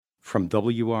From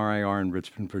WRIR in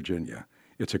Richmond, Virginia,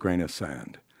 it's A Grain of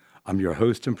Sand. I'm your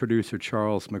host and producer,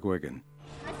 Charles McGuigan.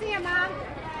 I see you, Mom.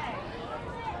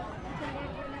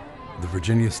 The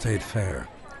Virginia State Fair,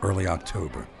 early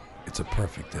October. It's a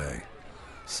perfect day.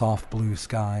 Soft blue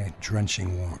sky,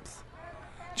 drenching warmth.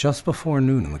 Just before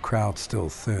noon and the crowd's still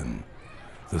thin.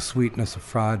 The sweetness of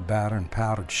fried batter and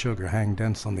powdered sugar hang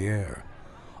dense on the air.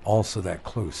 Also that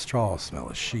close straw smell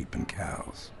of sheep and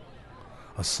cows.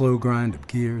 A slow grind of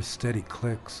gears, steady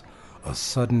clicks, a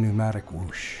sudden pneumatic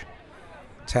whoosh.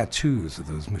 Tattoos of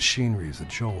those machineries of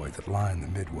joy that line the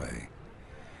midway.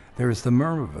 There is the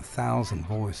murmur of 1,000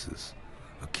 voices,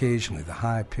 occasionally the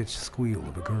high-pitched squeal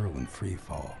of a girl in free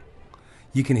fall.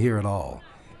 You can hear it all,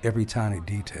 every tiny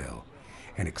detail,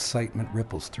 and excitement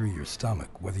ripples through your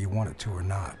stomach whether you want it to or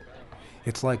not.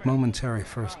 It's like momentary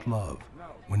first love,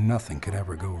 when nothing could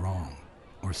ever go wrong,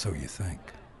 or so you think.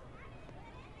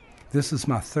 This is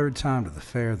my third time to the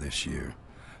fair this year.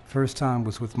 First time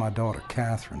was with my daughter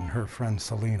Catherine and her friend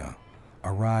Selena,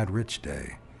 a ride-rich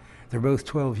day. They're both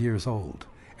 12 years old,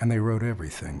 and they rode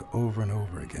everything over and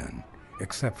over again,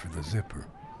 except for the zipper.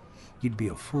 You'd be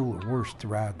a fool or worse to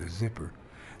ride the zipper.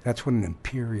 That's what an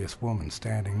imperious woman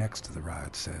standing next to the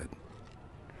ride said.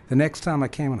 The next time I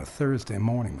came on a Thursday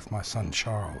morning with my son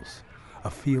Charles,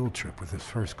 a field trip with his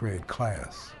first grade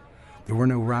class. There were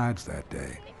no rides that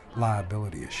day,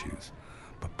 liability issues,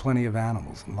 but plenty of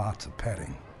animals and lots of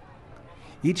petting.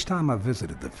 Each time I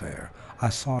visited the fair, I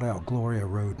sought out Gloria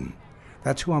Rhoden.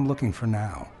 That's who I'm looking for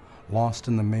now, lost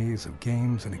in the maze of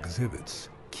games and exhibits,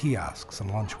 kiosks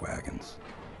and lunch wagons.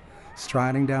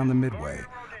 Striding down the midway,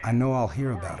 I know I'll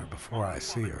hear about her before I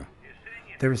see her.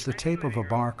 There is the tape of a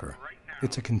barker.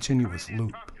 It's a continuous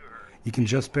loop. You can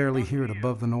just barely hear it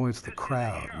above the noise of the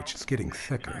crowd, which is getting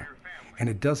thicker. And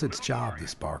it does its job,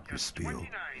 this barker's spiel.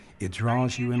 It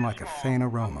draws you in like a faint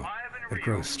aroma that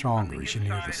grows stronger as you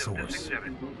near the source.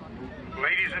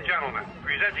 Ladies and gentlemen,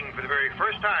 presenting for the very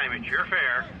first time at your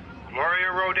fair,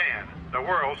 Gloria Rhoden, the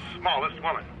world's smallest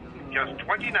woman. Just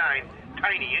 29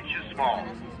 tiny inches small.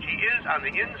 She is on the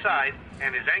inside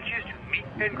and is anxious to meet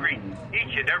and greet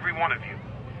each and every one of you.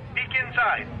 Peek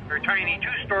inside her tiny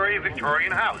two-story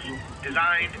Victorian house,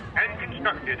 designed and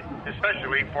constructed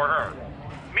especially for her.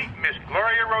 Meet Miss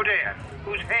Gloria Rhoden,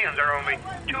 whose hands are only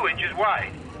 2 inches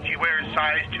wide. She wears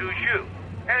size 2 shoe,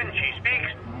 and she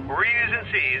speaks, breathes, and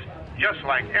sees just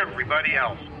like everybody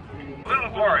else. Little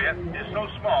Gloria is so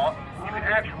small, you can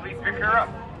actually pick her up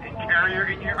and carry her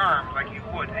in your arms like you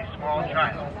would a small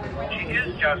child. She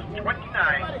is just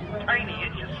 29 tiny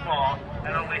inches small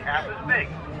and only half as big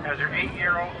as her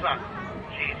 8-year-old son.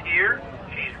 She's here,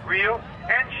 she's real,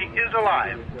 and she is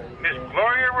alive. Miss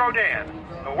Gloria Rhoden,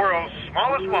 the world's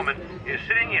smallest woman, is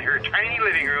sitting in her tiny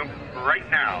living room right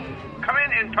now. Come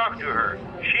in and talk to her.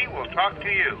 She will talk to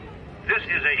you. This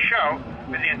is a show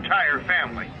for the entire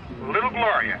family. Little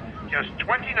Gloria, just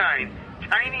 29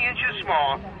 tiny inches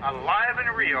small, alive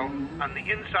and real on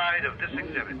the inside of this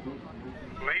exhibit.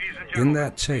 Ladies and gentlemen, in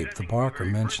that tape, the barker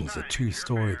mentions a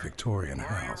 2-story Victorian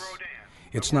house.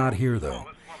 It's not here, though.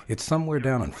 It's somewhere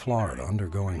down in Florida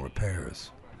undergoing repairs.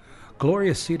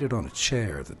 Gloria's seated on a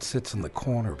chair that sits in the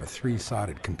corner of a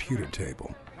 3-sided computer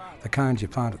table, the kind you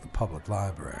find at the public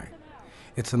library.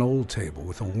 It's an old table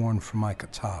with a worn Formica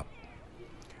top.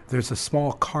 There's a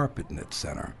small carpet in its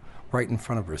center, right in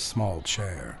front of her small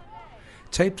chair.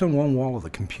 Taped on one wall of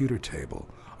the computer table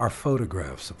are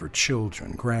photographs of her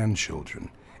children,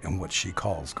 grandchildren, and what she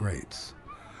calls greats.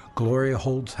 Gloria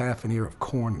holds half an ear of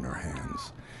corn in her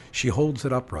hands. She holds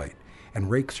it upright and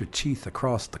rakes her teeth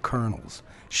across the kernels,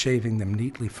 shaving them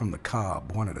neatly from the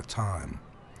cob one at a time,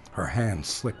 her hands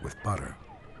slick with butter.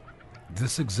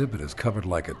 This exhibit is covered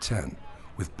like a tent,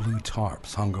 with blue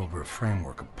tarps hung over a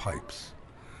framework of pipes.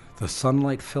 The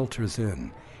sunlight filters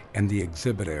in, and the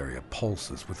exhibit area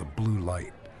pulses with a blue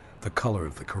light, the color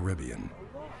of the Caribbean.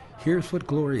 Here's what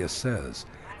Gloria says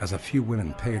as a few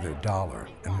women pay their $1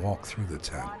 and walk through the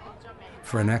tent.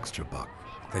 For an extra $1,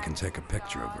 they can take a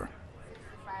picture of her.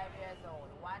 5 years old,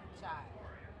 1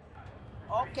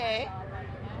 child. Okay.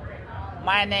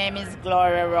 My name is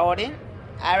Gloria Rhoden.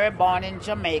 I was born in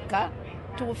Jamaica,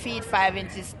 2 feet 5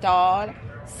 inches tall,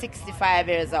 65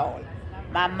 years old.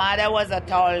 My mother was a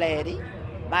tall lady.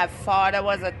 My father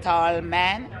was a tall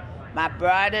man. My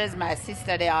brothers, my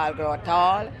sister, they all grow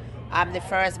tall. I'm the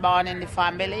firstborn in the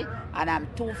family, and I'm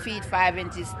 2 feet 5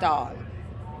 inches tall.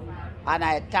 And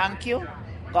I thank you.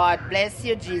 God bless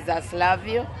you. Jesus love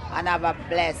you. And have a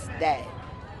blessed day.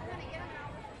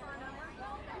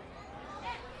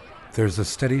 There's a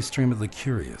steady stream of the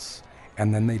curious,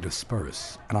 and then they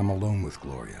disperse, and I'm alone with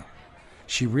Gloria.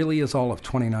 She really is all of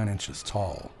 29 inches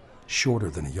tall, shorter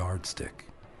than a yardstick.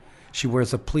 She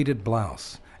wears a pleated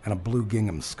blouse and a blue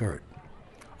gingham skirt.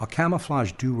 A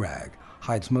camouflage do-rag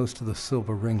hides most of the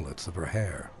silver ringlets of her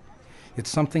hair. It's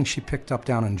something she picked up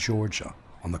down in Georgia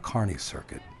on the carny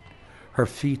circuit. Her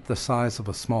feet, the size of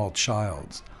a small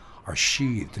child's, are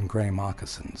sheathed in gray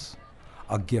moccasins,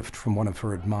 a gift from one of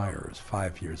her admirers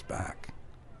 5 years back.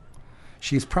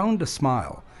 She's prone to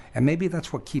smile, and maybe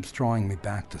that's what keeps drawing me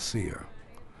back to see her.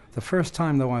 The first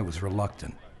time, though, I was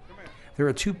reluctant. There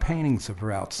are 2 paintings of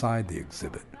her outside the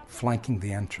exhibit, flanking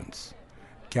the entrance.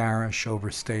 Garish,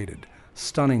 overstated,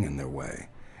 stunning in their way,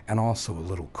 and also a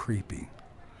little creepy.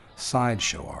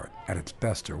 Sideshow art at its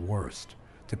best or worst,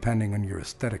 depending on your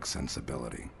aesthetic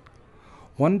sensibility.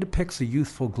 One depicts a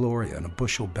youthful Gloria in a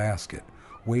bushel basket,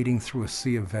 wading through a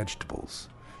sea of vegetables.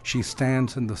 She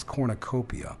stands in this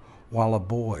cornucopia while a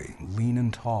boy, lean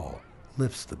and tall,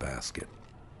 lifts the basket.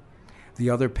 The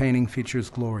other painting features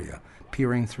Gloria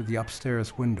peering through the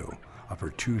upstairs window of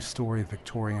her 2-story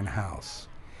Victorian house.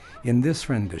 In this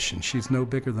rendition, she's no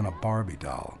bigger than a Barbie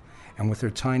doll, and with her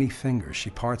tiny fingers, she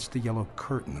parts the yellow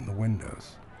curtain in the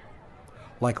windows.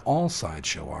 Like all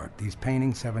sideshow art, these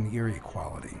paintings have an eerie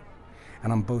quality,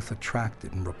 and I'm both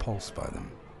attracted and repulsed by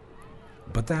them.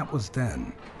 But that was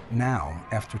then. Now,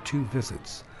 after 2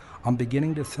 visits, I'm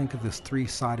beginning to think of this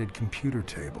 3-sided computer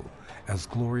table as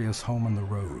Gloria's home on the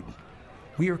road.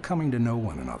 We are coming to know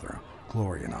one another,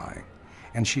 Gloria and I,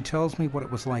 and she tells me what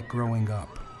it was like growing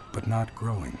up, but not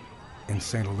growing, in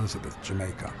St. Elizabeth,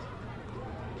 Jamaica.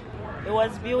 It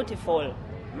was beautiful.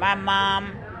 My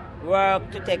mom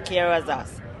worked to take care of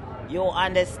us. You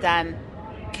understand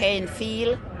cane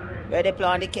field, where they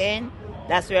plant the cane?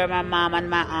 That's where my mom and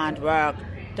my aunt worked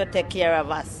to take care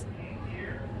of us.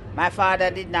 My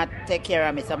father did not take care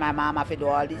of me, so my mom had to do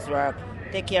all this work,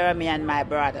 take care of me and my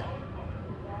brother.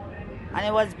 And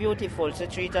it was beautiful. She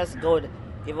treated us good,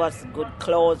 give us good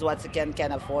clothes, what she can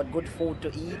afford, good food to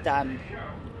eat, and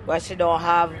what she don't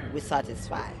have, we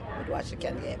satisfy with what she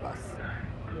can give us.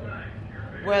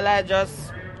 Well, I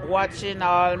just watching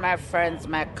all my friends,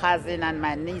 my cousin and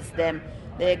my niece, them,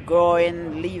 they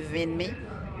growing, leaving me.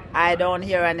 I don't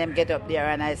hear them get up there,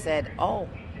 and I said, oh,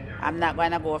 I'm not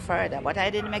going to go further. But I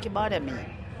didn't make it bother me.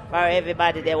 For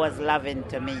everybody, they was loving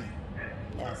to me.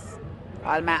 Yes.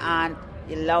 All my aunt,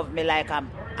 he loved me like I'm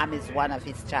one of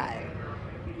his child.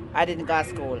 I didn't go to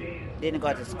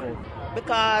school.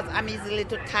 Because I'm easily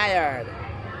too tired.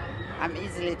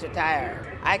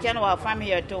 I can walk from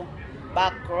here to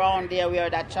back around there where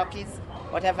that truck is.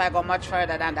 But if I go much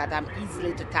further than that, I'm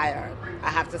easily too tired. I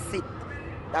have to sit.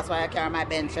 That's why I carry my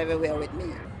bench everywhere with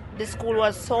me. The school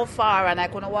was so far and I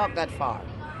couldn't walk that far.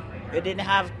 You didn't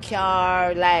have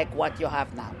car like what you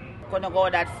have now. Couldn't go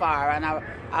that far, and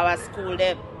our school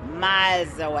there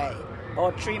miles away,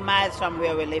 or 3 miles from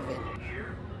where we live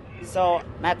in. So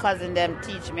my cousin them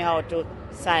teach me how to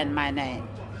sign my name.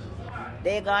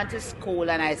 They gone to school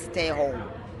and I stay home.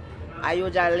 I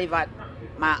usually live at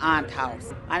my aunt's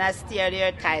house, and I stay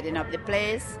there tidying up the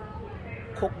place,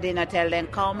 cook dinner, tell them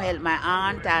come help my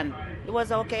aunt, and it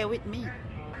was okay with me.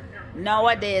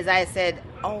 Nowadays I said,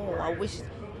 oh, I wish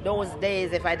those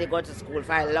days if I did go to school, if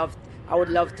I would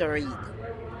love to read.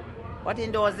 But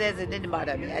in those days it didn't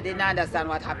bother me. I didn't understand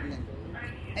what happening.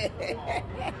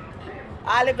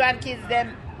 All the grandkids,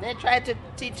 them, they tried to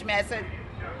teach me. I said,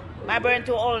 my brain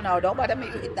too old now, don't bother me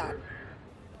with that.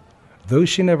 Though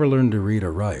she never learned to read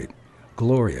or write,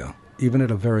 Gloria, even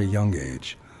at a very young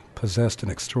age, possessed an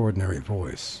extraordinary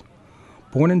voice.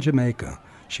 Born in Jamaica,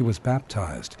 she was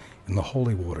baptized in the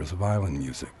holy waters of island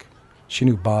music. She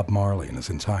knew Bob Marley and his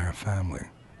entire family.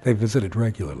 They visited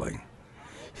regularly.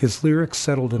 His lyrics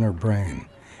settled in her brain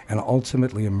and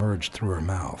ultimately emerged through her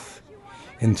mouth.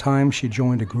 In time, she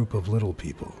joined a group of little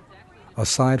people.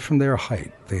 Aside from their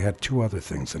height, they had 2 other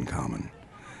things in common.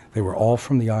 They were all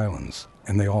from the islands,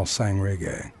 and they all sang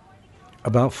reggae.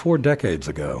 About 4 decades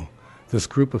ago, this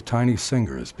group of tiny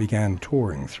singers began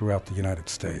touring throughout the United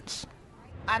States.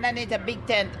 Underneath a big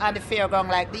tent on the fairground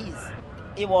like these,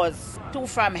 it was 2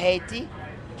 from Haiti,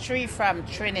 3 from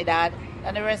Trinidad,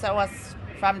 and the rest of us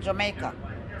from Jamaica.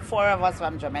 4 of us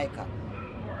from Jamaica.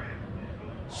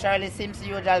 Shirley Simpson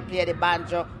usually play the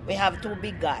banjo. We have 2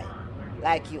 big guys,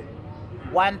 like you.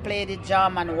 One play the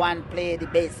drum and one play the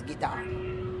bass guitar.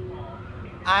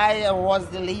 I was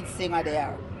the lead singer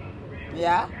there,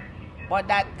 yeah? But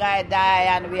that guy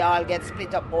died and we all get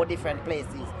split up all different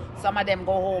places. Some of them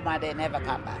go home and they never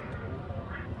come back.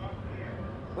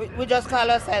 We just call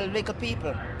ourselves little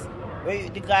people.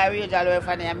 The guy we usually work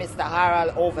for name Mr.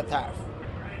 Harold Overturf.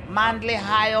 Mandley,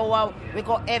 Iowa, we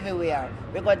go everywhere.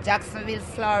 We go Jacksonville,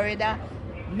 Florida,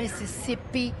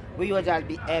 Mississippi. we usually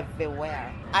be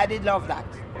everywhere. I did love that.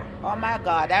 Oh my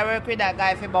God, I worked with that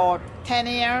guy for about 10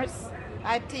 years,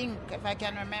 I think, if I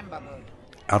can remember good.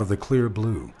 Out of the clear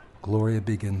blue, Gloria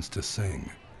begins to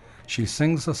sing. She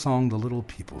sings a song the little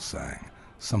people sang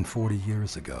some 40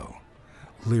 years ago.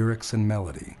 Lyrics and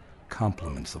melody,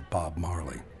 compliments of Bob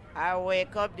Marley. I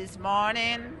wake up this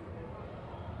morning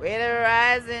with a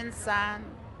rising sun.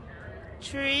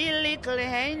 3 little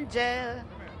angels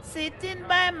sitting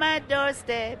by my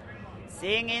doorstep,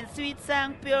 singing sweet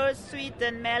song, pure, sweet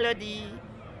and melody.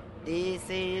 This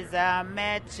is a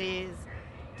message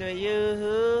to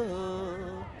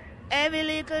you. Every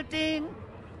little thing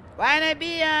wanna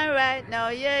be alright now,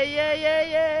 yeah, yeah, yeah,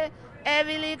 yeah.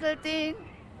 Every little thing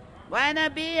wanna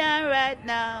be alright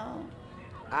now.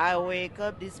 I wake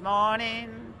up this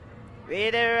morning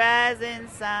with a rising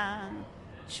sun.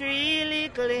 3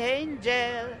 little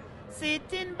angels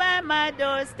sitting by my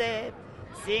doorstep,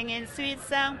 singing sweet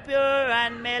song, pure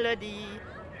and melody.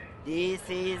 This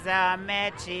is a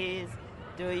message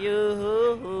to you.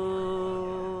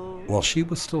 While she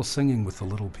was still singing with the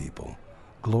little people,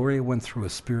 Gloria went through a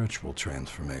spiritual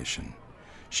transformation.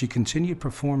 She continued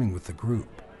performing with the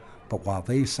group, but while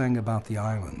they sang about the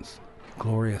islands,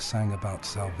 Gloria sang about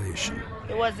salvation.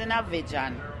 It was in a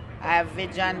vision. I have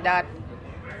vision that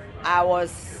I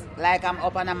was like I'm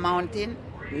up on a mountain,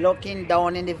 looking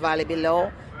down in the valley below,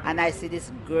 and I see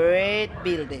this great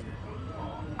building.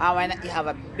 And when you have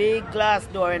a big glass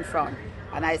door in front,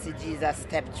 and I see Jesus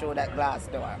step through that glass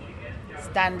door,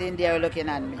 standing there looking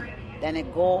at me. Then he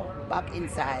go back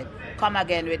inside, come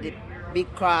again with the big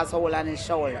cross hole on his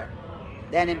shoulder.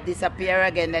 Then he disappear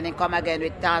again, then he come again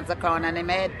with thorns of crown on his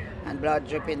head and blood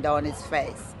dripping down his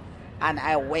face. And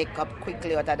I wake up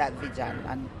quickly out of that vision,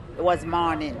 and it was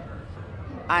morning.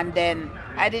 And then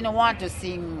I didn't want to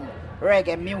sing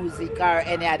reggae music or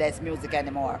any other music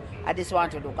anymore. I just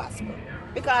want to do gospel,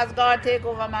 because God take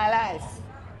over my life.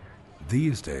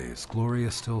 These days,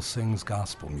 Gloria still sings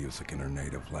gospel music in her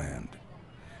native land.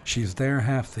 She's there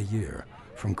half the year,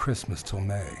 from Christmas till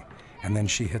May, and then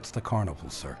she hits the carnival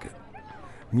circuit.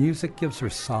 Music gives her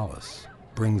solace,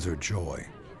 brings her joy.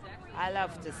 I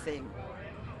love to sing.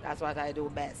 That's what I do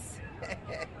best.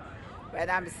 When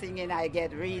I'm singing, I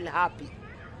get real happy.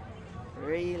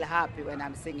 Real happy when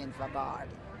I'm singing for God.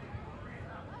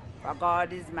 For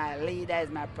God is my leader,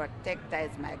 is my protector,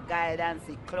 is my guidance.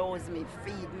 He clothes me,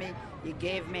 feed me. He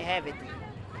gave me everything.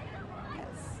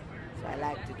 Yes, so I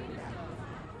like to do that.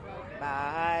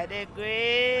 By the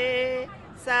grace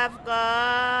of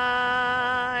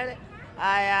God,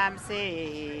 I am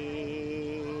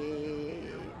saved.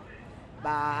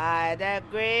 By the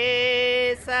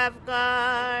grace of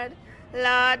God,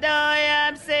 Lord, I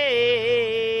am saved.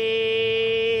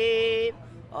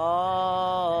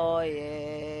 Oh,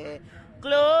 yeah.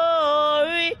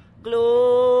 Glory,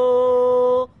 glory.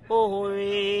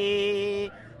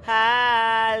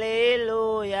 Hallelujah.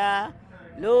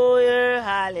 Hallelujah,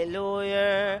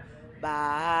 hallelujah.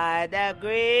 By the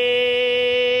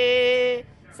grace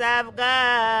of God,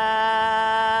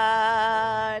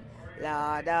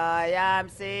 Lord, I am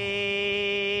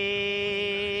saved.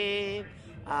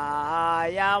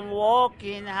 I am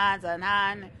walking hand in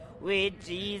hand with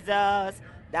Jesus.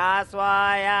 That's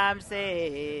why I'm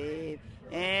saved.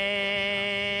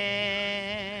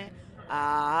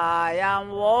 I am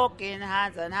walking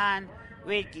hand in hand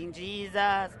with King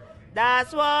Jesus.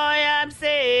 That's why I'm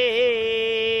saved.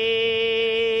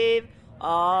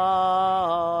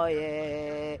 Oh,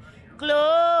 yeah.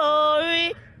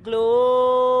 Glory, glory.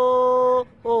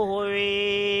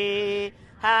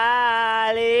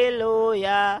 Hallelujah.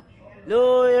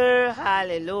 Hallelujah,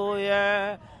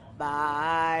 hallelujah.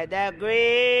 By the grace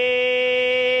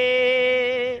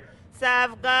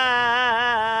of God,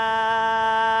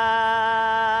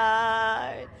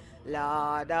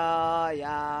 Lord, I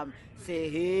am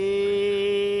saved.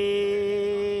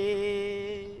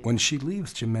 When she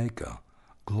leaves Jamaica,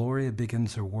 Gloria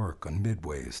begins her work on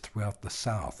midways throughout the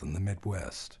South and the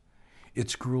Midwest.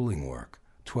 It's grueling work,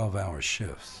 12-hour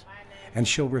shifts, and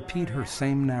she'll repeat her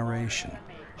same narration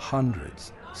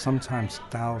hundreds, sometimes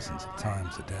thousands of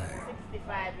times a day.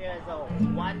 65 years old,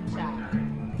 1 child.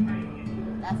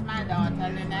 That's my daughter,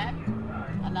 Lynette,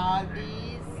 and all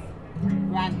these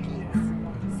grandkids.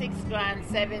 6th grand,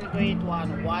 7th grade,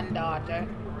 1 daughter,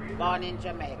 born in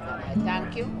Jamaica. I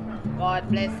thank you. God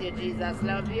bless you. Jesus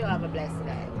love you. Have a blessed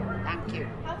day. Thank you.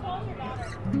 How tall is your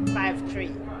daughter?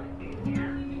 5'3".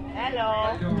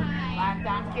 Hello. And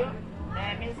thank you.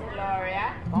 Name is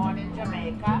Gloria, born in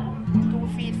Jamaica. 2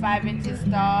 feet 5 inches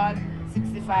tall,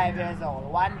 65 years old,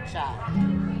 1 child.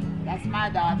 That's my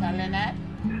daughter Lynette.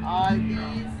 All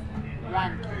these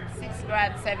grandkids. 6th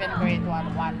grade, 7th grade,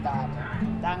 one daughter.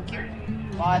 Thank you.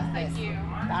 God bless you.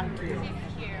 Thank you.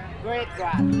 Great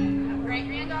grand. Great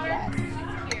granddaughter? Yes.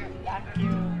 Cute. Thank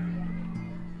you.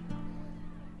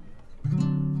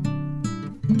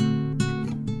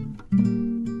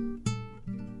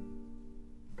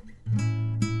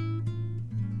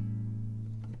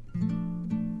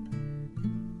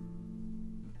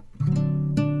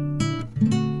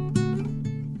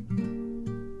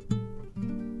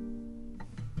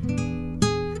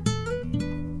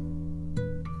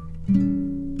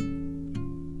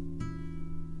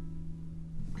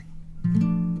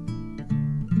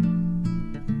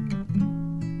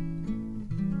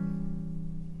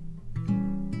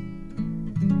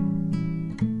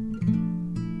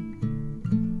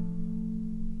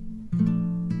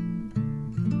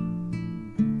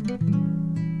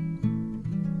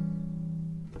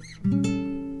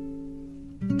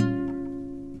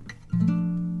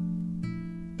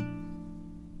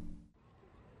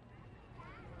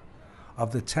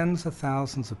 Of the tens of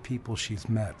thousands of people she's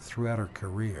met throughout her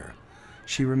career,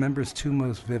 she remembers two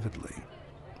most vividly.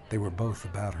 They were both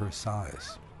about her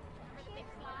size.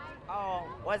 Oh,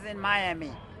 was in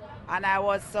Miami. And I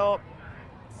was so,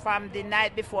 from the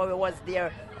night before we was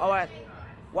there, our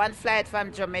one flight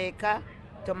from Jamaica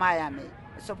to Miami.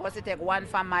 We're supposed to take one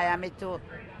from Miami to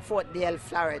Fort Dale,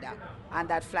 Florida. And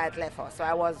that flight left us. So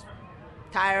I was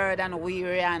tired and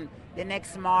weary, and the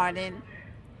next morning,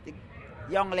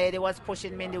 young lady was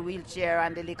pushing me in the wheelchair,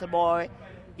 and the little boy,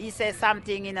 he said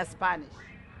something in Spanish.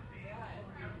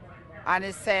 And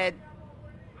he said,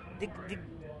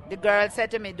 the girl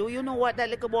said to me, do you know what that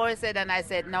little boy said? And I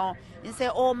said, no. He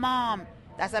said, oh, Mom,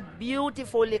 that's a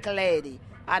beautiful little lady.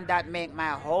 And that made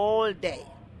my whole day.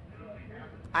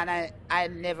 And I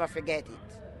never forget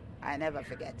it. I never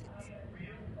forget it.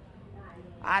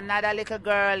 Another little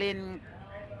girl in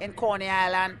Coney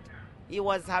Island, he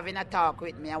was having a talk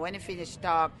with me, and when he finished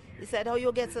talk, he said, how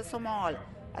you get so small?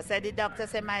 I said, the doctor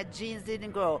said my jeans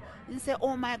didn't grow. He said,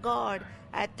 oh my God,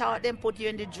 I thought them put you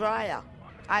in the dryer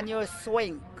and you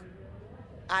swing.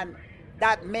 And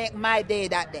that make my day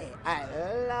that day. I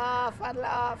laugh and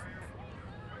laugh.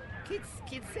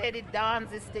 Kids say the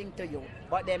dance is thing to you,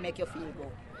 but they make you feel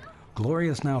good.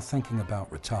 Gloria is now thinking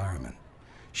about retirement.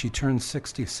 She turns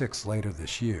 66 later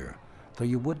this year, though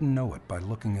you wouldn't know it by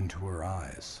looking into her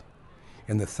eyes.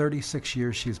 In the 36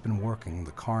 years she's been working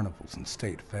the carnivals and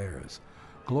state fairs,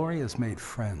 Gloria has made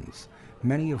friends,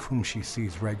 many of whom she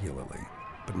sees regularly,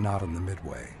 but not in the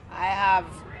Midway. I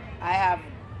have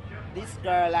this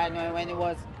girl I know when he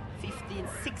was 15,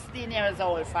 16 years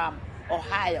old from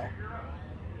Ohio.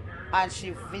 And she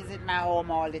visits my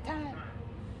home all the time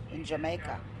in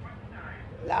Jamaica.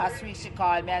 Last week she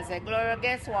called me and said, Gloria,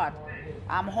 guess what?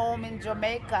 I'm home in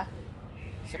Jamaica.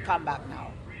 She come back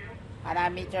now. And I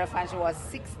meet her when she was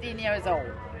 16 years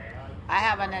old. I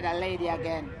have another lady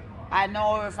again. I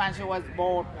know her when she was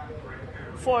about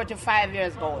 4 to 5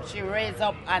 years old. She raised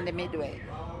up on the Midway.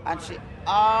 And she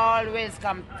always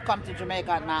come to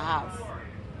Jamaica at my house.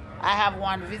 I have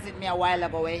one visit me a while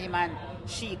ago where him and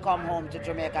she come home to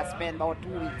Jamaica, spend about 2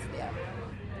 weeks there.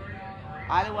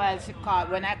 All the while she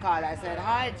called, when I called, I said,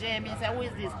 hi Jamie. He said, who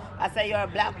is this? I said, you're a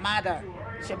black mother.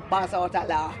 She burst out a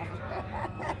laugh.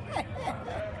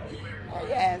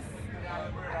 Yes.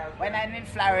 When I'm in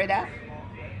Florida,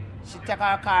 she take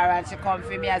her car and she come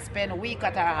for me. I spend a week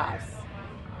at her house.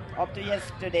 Up to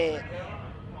yesterday,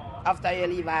 after you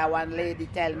leave, I had one lady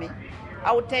tell me,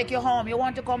 I would take you home. You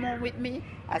want to come home with me?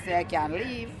 I say, I can't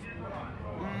leave.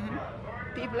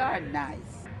 People are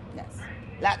nice. Yes.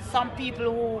 Like some people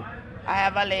who, I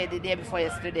have a lady day before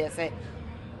yesterday say,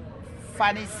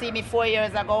 Fanny see me 4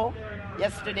 years ago.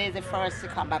 Yesterday is the first to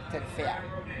come back to the fair.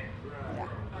 Yeah.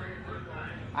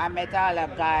 I met all a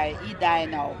guy, he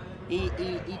died now. He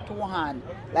two hand,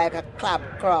 like a crab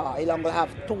claw. He longer have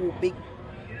two big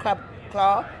crab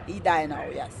claw. He died now,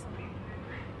 yes.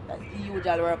 He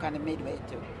usually work on the Midway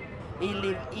too.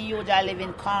 He usually live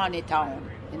in Carney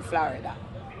Town in Florida.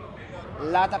 A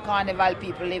lot of carnival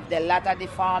people live there, a lot of the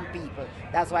farm people.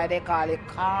 That's why they call it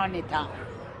Carney Town.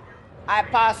 I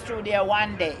passed through there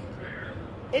one day.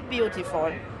 It's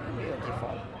beautiful,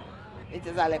 beautiful. It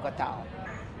is a little town.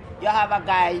 You have a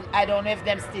guy, I don't know if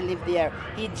them still live there.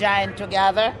 He joined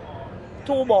together,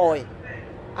 two boys.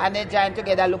 And they join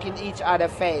together looking each other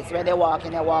face. When they're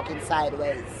walking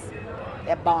sideways.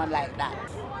 They're born like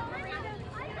that.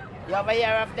 You ever hear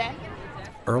of them?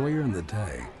 Earlier in the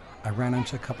day, I ran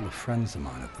into a couple of friends of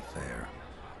mine at the fair,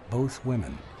 both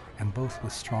women and both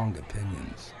with strong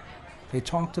opinions. They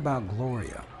talked about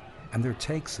Gloria, and their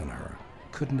takes on her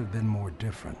couldn't have been more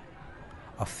different.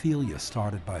 Ophelia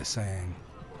started by saying,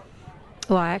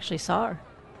 Well, I actually saw her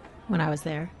when I was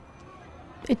there.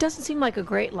 It doesn't seem like a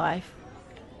great life,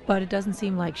 but it doesn't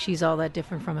seem like she's all that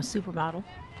different from a supermodel,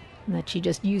 and that she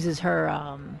just uses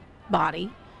her body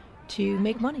to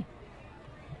make money.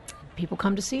 People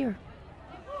come to see her.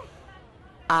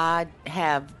 I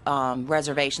have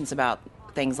reservations about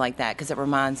things like that because it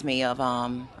reminds me of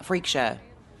a freak show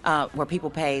where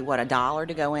people pay, $1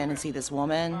 to go in and see this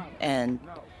woman. And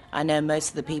I know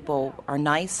most of the people are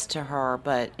nice to her,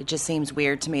 but it just seems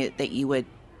weird to me that you would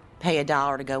pay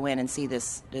 $1 to go in and see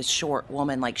this short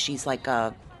woman like she's like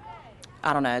a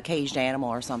caged animal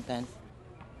or something.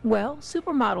 Well,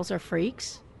 supermodels are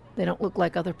freaks. They don't look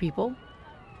like other people,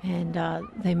 and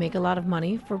they make a lot of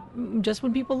money for just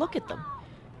when people look at them.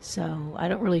 So I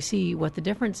don't really see what the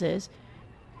difference is.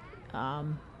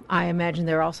 I imagine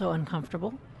they're also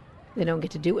uncomfortable. They don't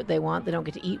get to do what they want. They don't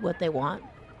get to eat what they want.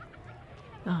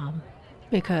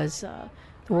 Because the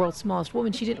world's smallest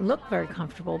woman, she didn't look very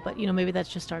comfortable, but, maybe that's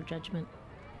just our judgment.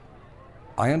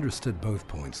 I understood both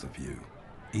points of view.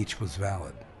 Each was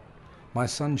valid. My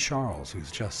son Charles,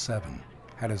 who's just 7,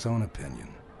 had his own opinion.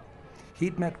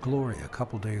 He'd met Gloria a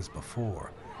couple days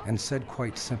before and said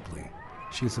quite simply,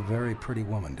 "She's a very pretty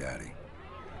woman, Daddy,"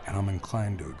 and I'm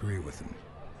inclined to agree with him.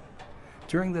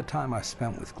 During the time I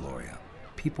spent with Gloria,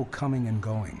 people coming and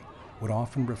going would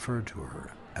often refer to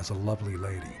her as a lovely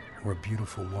lady or a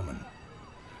beautiful woman.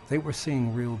 They were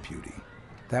seeing real beauty,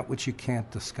 that which you can't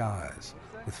disguise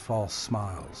with false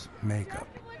smiles, makeup,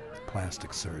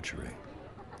 plastic surgery.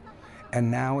 And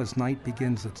now as night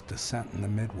begins its descent in the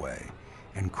midway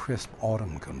and crisp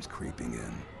autumn comes creeping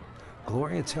in,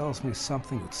 Gloria tells me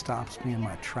something that stops me in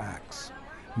my tracks,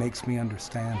 makes me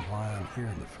understand why I'm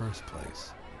here in the first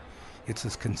place. It's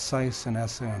as concise an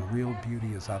essay on real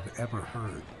beauty as I've ever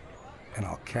heard, and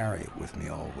I'll carry it with me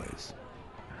always.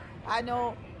 I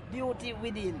know beauty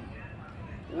within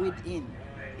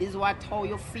is how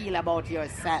you feel about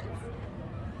yourself.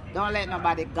 Don't let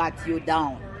nobody gut you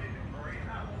down.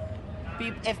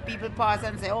 If people pass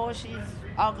and say, "Oh, she's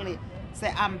ugly,"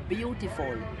 say, "I'm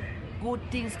beautiful." Good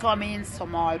things come in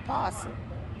small parcel.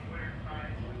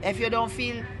 If you don't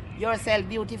feel yourself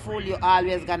beautiful, you're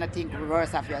always gonna think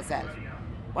worse of yourself.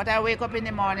 But I wake up in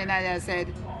the morning and I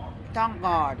said, "Thank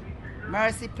God,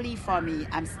 mercy plea for me,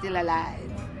 I'm still alive.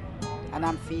 And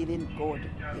I'm feeling good,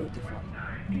 beautiful."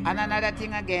 And another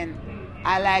thing again,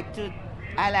 I like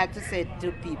to say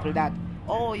to people that,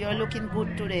 "Oh, you're looking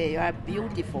good today, you're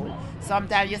beautiful."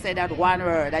 Sometimes you say that one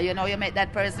word and you make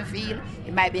that person feel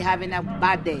he might be having a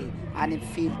bad day and he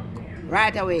feel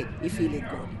right away he feeling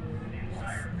good.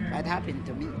 Yes, that happened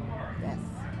to me. Yes.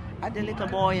 I had a little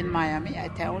boy in Miami, I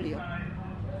tell you.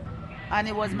 And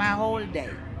it was my whole day.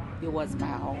 It was my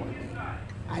whole day.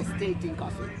 I still think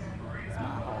of it. It's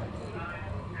my whole day.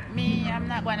 Me, I'm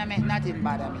not going to make nothing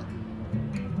bother me.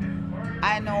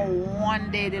 I know one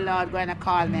day the Lord going to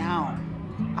call me home.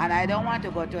 And I don't want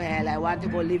to go to hell. I want to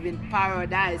go live in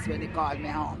paradise when he called me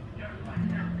home.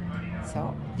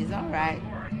 So, it's all right.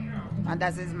 And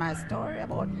that is my story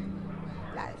about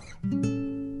life.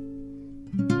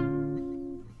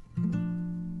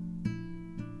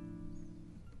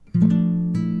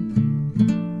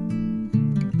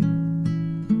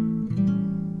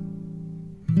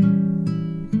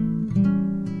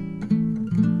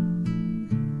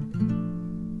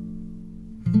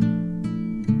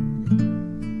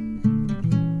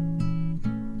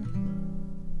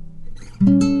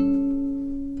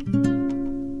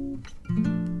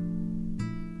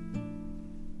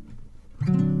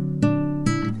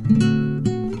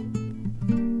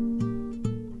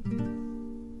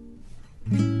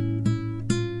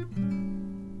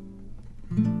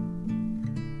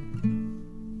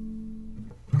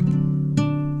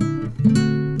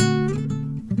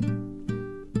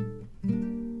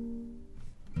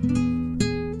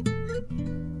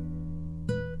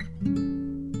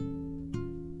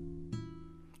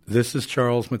 This is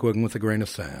Charles McGuigan with A Grain of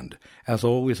Sand. As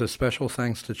always, a special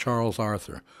thanks to Charles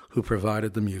Arthur, who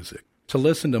provided the music. To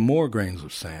listen to more Grains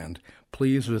of Sand,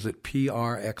 please visit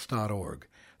prx.org.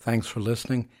 Thanks for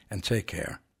listening, and take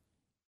care.